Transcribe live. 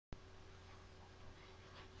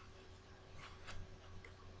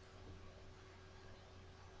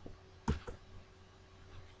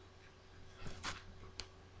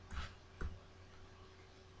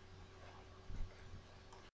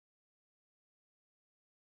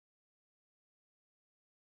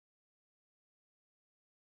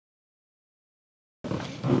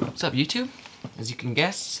What's up, YouTube? As you can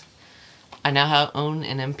guess, I now own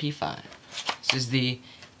an Mp5. This is the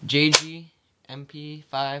JG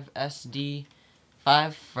Mp5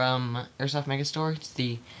 SD5 from Airsoft Megastore. It's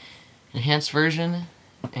the enhanced version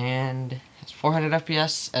and has 400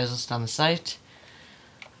 FPS as listed on the site.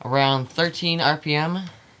 Around 13 RPM.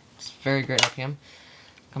 It's very great RPM.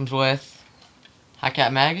 Comes with high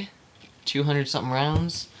cap mag, 200 something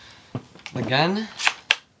rounds. The gun.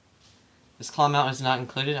 This claw mount is not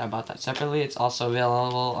included. I bought that separately. It's also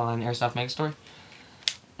available on Airsoft Megastore.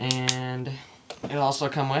 And it'll also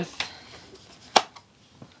come with,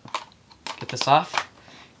 get this off,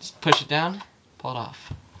 just push it down, pull it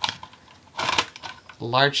off.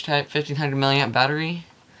 Large type 1500 milliamp battery,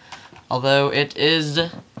 although it is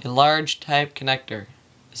a large type connector.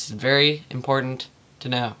 This is very important to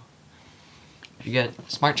know. If you get a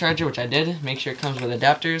smart charger, which I did, make sure it comes with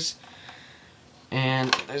adapters.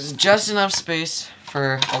 And there's just enough space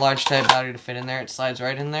for a large type battery to fit in there. It slides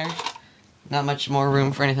right in there. Not much more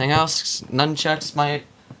room for anything else. Nunchucks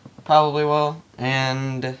probably will,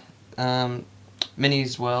 and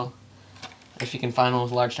minis will, if you can find one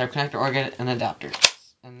with a large type connector, or get an adapter.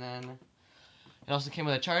 And then it also came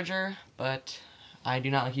with a charger, but I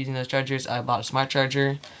do not like using those chargers. I bought a smart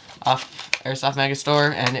charger off Airsoft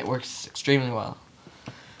Megastore, and it works extremely well.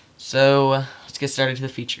 So let's get started to the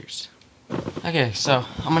features. Okay, so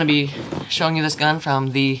I'm going to be showing you this gun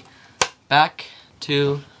from the back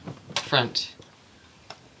to front.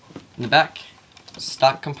 In the back,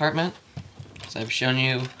 stock compartment, as I've shown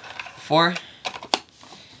you before,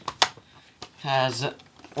 has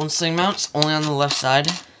one sling mount, only on the left side.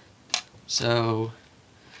 So,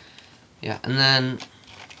 yeah, and then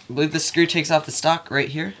I believe the screw takes off the stock right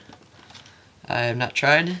here. I have not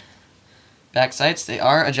tried. Back sights, they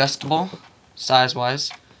are adjustable, size-wise.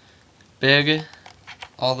 Big,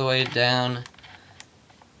 all the way down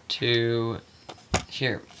to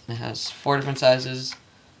here. It has 4 different sizes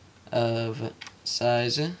of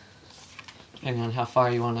size, depending on how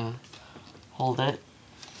far you want to hold it.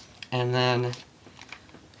 And then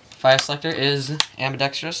fire selector is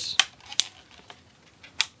ambidextrous.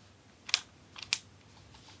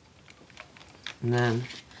 And then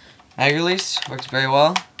mag release works very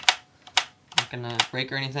well. Not gonna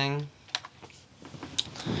break or anything.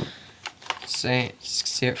 See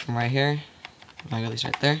it from right here. Mag release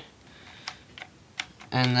right there.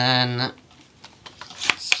 And then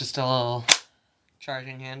it's just a little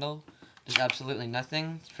charging handle. Does absolutely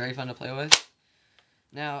nothing. It's very fun to play with.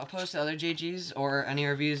 Now, opposed to other JGs or any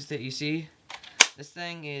reviews that you see, this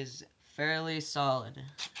thing is fairly solid.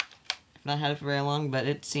 I've not had it for very long, but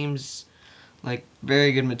it seems like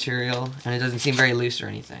very good material, and it doesn't seem very loose or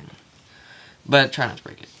anything. But try not to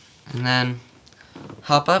break it. And then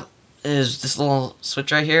hop up is this little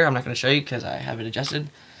switch right here. I'm not going to show you because I have it adjusted.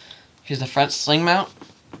 Here's the front sling mount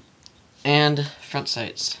and front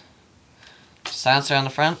sights. Silencer on the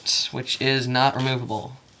front, which is not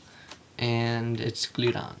removable, and it's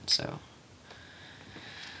glued on, so.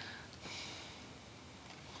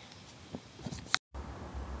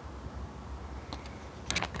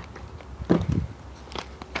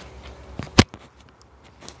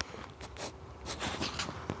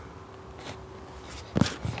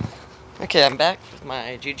 Okay, I'm back with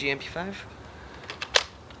my GG Mp5.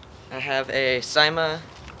 I have a cyma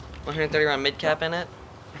 130 round mid cap in it,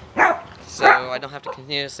 so I don't have to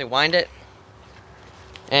continuously wind it.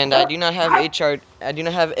 And I do not have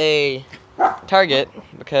a target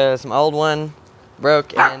because my old one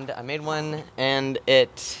broke, and I made one and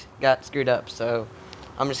it got screwed up. So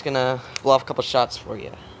I'm just gonna blow off a couple shots for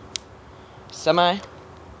you. Semi.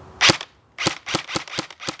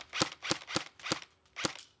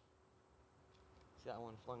 See that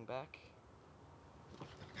one flung back.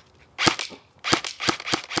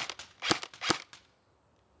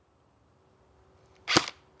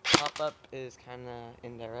 Hop up is kind of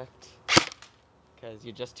indirect because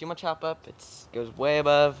you adjust too much hop up, it goes way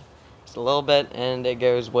above, just a little bit, and it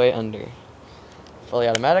goes way under. Fully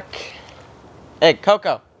automatic. Hey,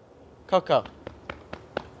 Coco! Coco!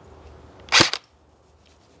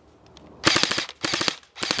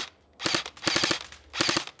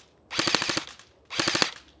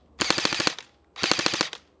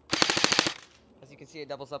 As you can see, it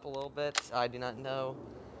doubles up a little bit. I do not know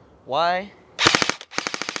why.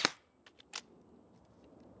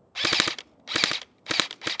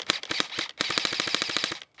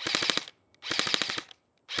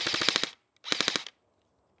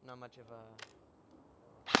 Not much of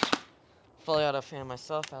a fully auto fan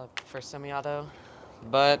myself. I prefer semi-auto,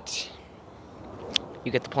 but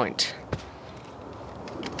you get the point.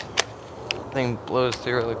 thing blows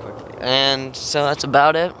through really quickly. And so that's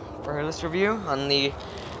about it for this review on the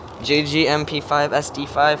JG Mp5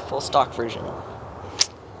 SD5 full stock version.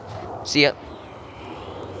 See ya.